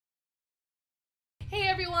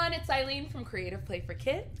everyone, it's Eileen from Creative Play for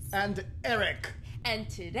Kids. And Erik. And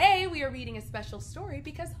today we are reading a special story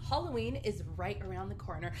because Halloween is right around the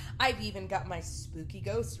corner. I've even got my spooky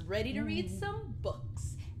ghost ready to read some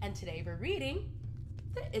books. And today we're reading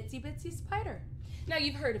The Itsy Bitsy Spider. Now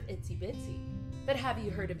you've heard of Itsy Bitsy, but have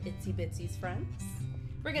you heard of Itsy Bitsy's friends?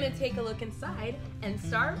 We're gonna take a look inside and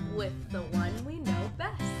start with the one we know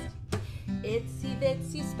best. Itsy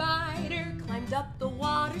Bitsy Spider climbed up the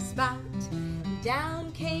water spout.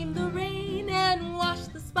 Down came the rain and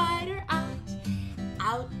washed the spider out.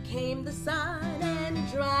 Out came the sun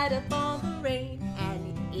and dried up all the rain.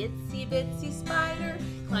 And Itsy Bitsy Spider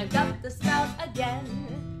climbed up the spout again.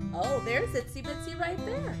 Oh, there's Itsy Bitsy right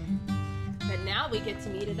there. But now we get to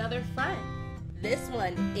meet another friend. This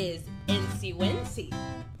one is Incy Wincy.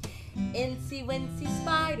 Incy Wincy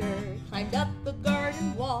Spider climbed up the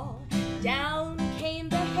garden wall. Down came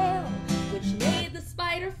the hail, which made the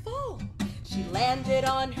spider fall. She landed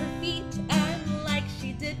on her feet and like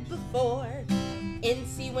she did before,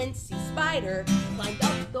 Incy Wincy Spider climbed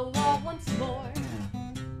up the wall once more.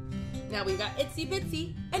 Now we've got Itsy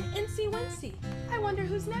Bitsy and Incy Wincy. I wonder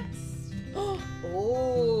who's next.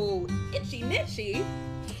 Oh, Itchy Nitchy.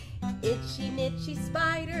 Itchy Nitchy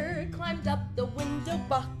Spider climbed up the window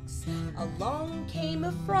box. Along came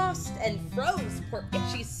a frost and froze poor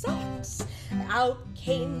Itchy's socks. Out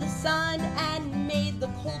came the sun and made the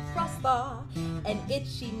cold frost thaw. And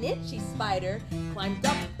Itchy Nitchy Spider climbed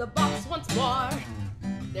up the box once more.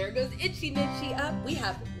 There goes Itchy Nitchy up. We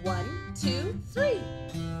have 1, 2, 3.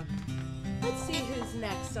 Let's see who's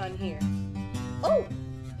next on here. Oh,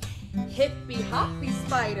 Hippy Hoppy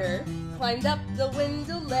Spider climbed up the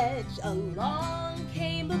window ledge. Along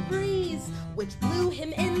came a breeze which blew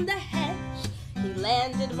him in the hedge. He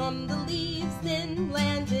landed on the leaves, then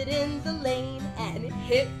landed in the lane. And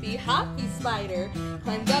Hippy Hoppy Spider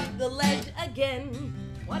climbed up the ledge again.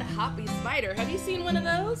 What a hoppy spider. Have you seen one of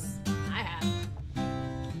those? I have.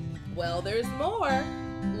 Well, there's more,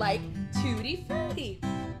 like Tutti Frutti.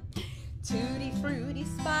 Tutti Frutti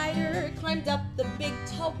Spider climbed up the big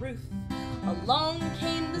tall roof. Along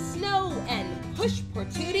came the snow and push poor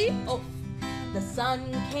Tutti off. The sun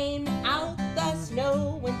came out, the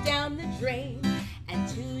snow went down the drain. And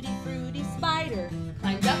Tutti Frutti Spider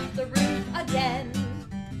climbed up the roof again.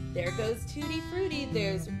 There goes Tutti Frutti.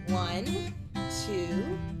 There's 1,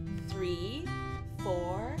 2, 3,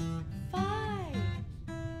 4, 5.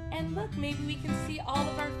 And look, maybe we can see all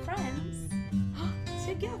of our friends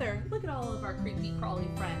together. Look at all of our creepy crawly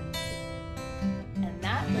friends. And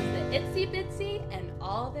that was the Itsy Bitsy and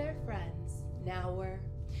all their friends. Now we're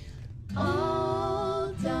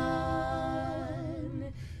all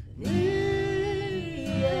done. The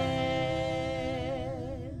end.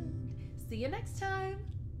 See you next time.